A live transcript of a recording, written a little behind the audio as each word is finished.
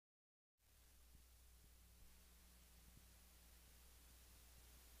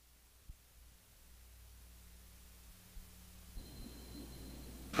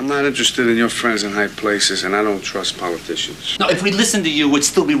not interested in your friends in high places, and I don't trust politicians. No, if we listened to you, we'd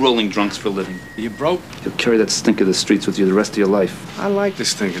still be rolling drunks for a living. You broke? You'll carry that stink of the streets with you the rest of your life. I like the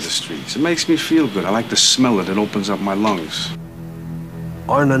stink of the streets. It makes me feel good. I like the smell of it. It opens up my lungs.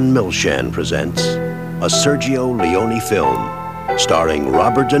 Arnon Milchan presents a Sergio Leone film starring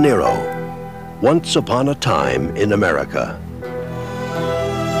Robert De Niro, Once Upon a Time in America.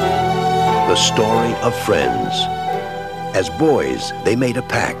 The story of friends. As boys, they made a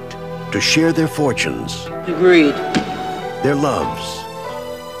pact to share their fortunes. Agreed. Their loves.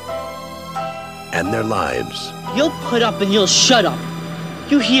 And their lives. You'll put up and you'll shut up.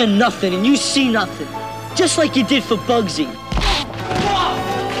 You hear nothing and you see nothing. Just like you did for Bugsy.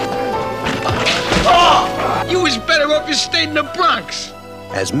 You was better off you stayed in the Bronx.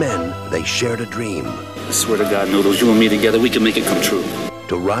 As men, they shared a dream. I swear to God, Noodles, you and me together, we can make it come true.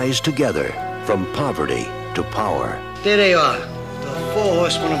 To rise together from poverty to power. There they are, the four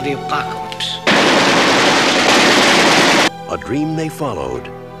horsemen of the apocalypse. A dream they followed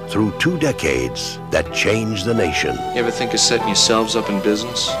through 2 decades that changed the nation. You ever think of setting yourselves up in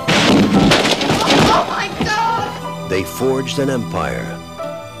business? Oh my God! They forged an empire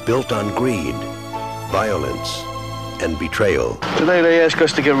built on greed, violence, and betrayal. Today they ask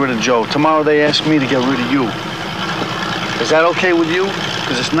us to get rid of Joe. Tomorrow they ask me to get rid of you. Is that okay with you?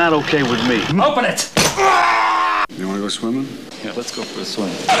 Because it's not okay with me. Open it! You want to go swimming? Yeah, let's go for a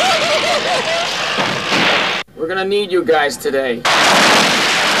swim. We're gonna need you guys today.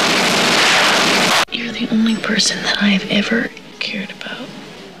 You're the only person that I have ever cared about.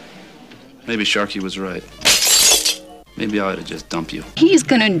 Maybe Sharky was right. Maybe I ought to just dump you. He's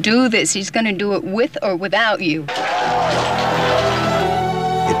gonna do this. He's gonna do it with or without you.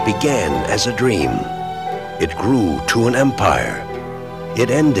 It began as a dream. It grew to an empire. It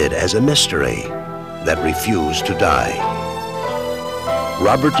ended as a mystery that refused to die.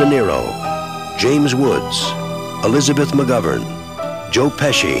 Robert De Niro, James Woods, Elizabeth McGovern, Joe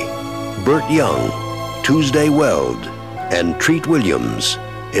Pesci, Burt Young, Tuesday Weld, and Treat Williams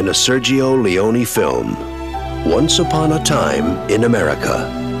in a Sergio Leone film, Once Upon a Time in America.